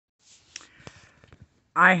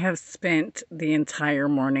I have spent the entire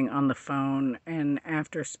morning on the phone, and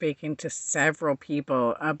after speaking to several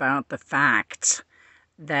people about the fact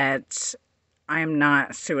that I'm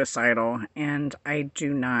not suicidal and I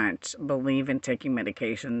do not believe in taking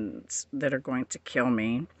medications that are going to kill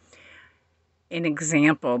me. An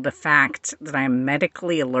example, the fact that I'm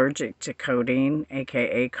medically allergic to codeine,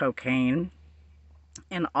 aka cocaine,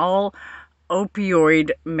 and all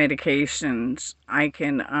opioid medications, I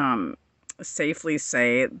can safely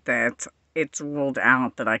say that it's ruled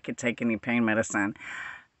out that I could take any pain medicine,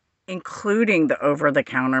 including the over the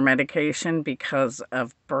counter medication because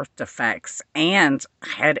of birth defects and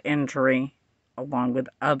head injury, along with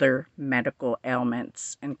other medical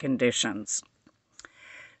ailments and conditions.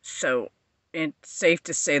 So it's safe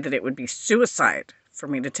to say that it would be suicide for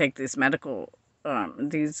me to take these medically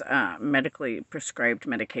prescribed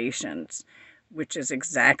medications, which is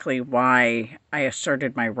exactly why I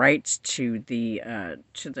asserted my rights to the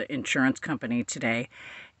insurance company today,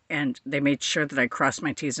 and they made sure that I crossed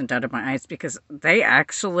my T's and dotted my I's because they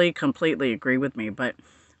actually completely agree with me. But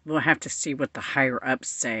we'll have to see what the higher ups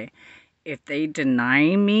say. If they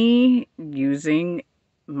deny me using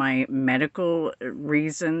my medical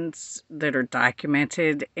reasons that are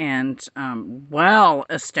documented and well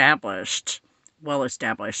established,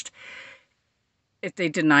 if they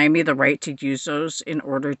deny me the right to use those in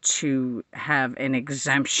order to have an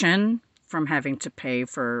exemption from having to pay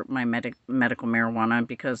for my medical marijuana,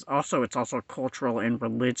 because also it's also cultural and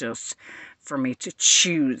religious for me to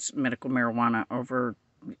choose medical marijuana over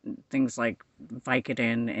things like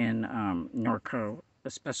Vicodin and Norco,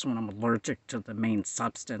 especially when I'm allergic to the main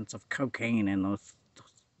substance of cocaine and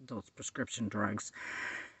those prescription drugs.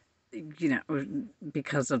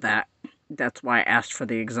 Because of that, that's why I asked for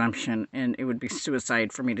the exemption, and it would be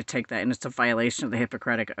suicide for me to take that, and it's a violation of the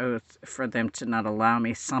Hippocratic Oath for them to not allow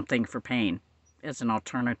me something for pain as an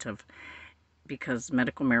alternative, because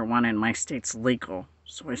medical marijuana in my state's legal,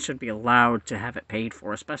 so I should be allowed to have it paid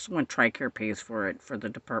for, especially when TRICARE pays for it for the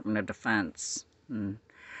Department of Defense.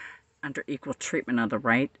 Under Equal Treatment of the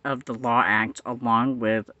Right of the Law Act, along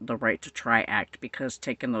with the Right to Try Act, because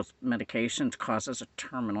taking those medications causes a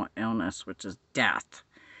terminal illness, which is death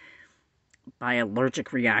by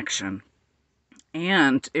allergic reaction.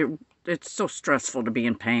 And it's so stressful to be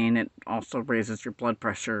in pain. It also raises your blood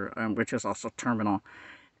pressure, which is also terminal.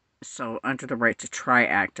 So, under the Right to Try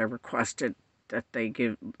Act, I requested that they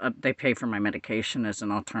pay for my medication as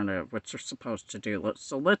an alternative, which they're supposed to do.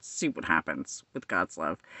 So let's see what happens with God's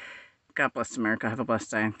love. God bless America. Have a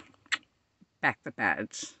blessed day. Back the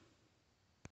badge.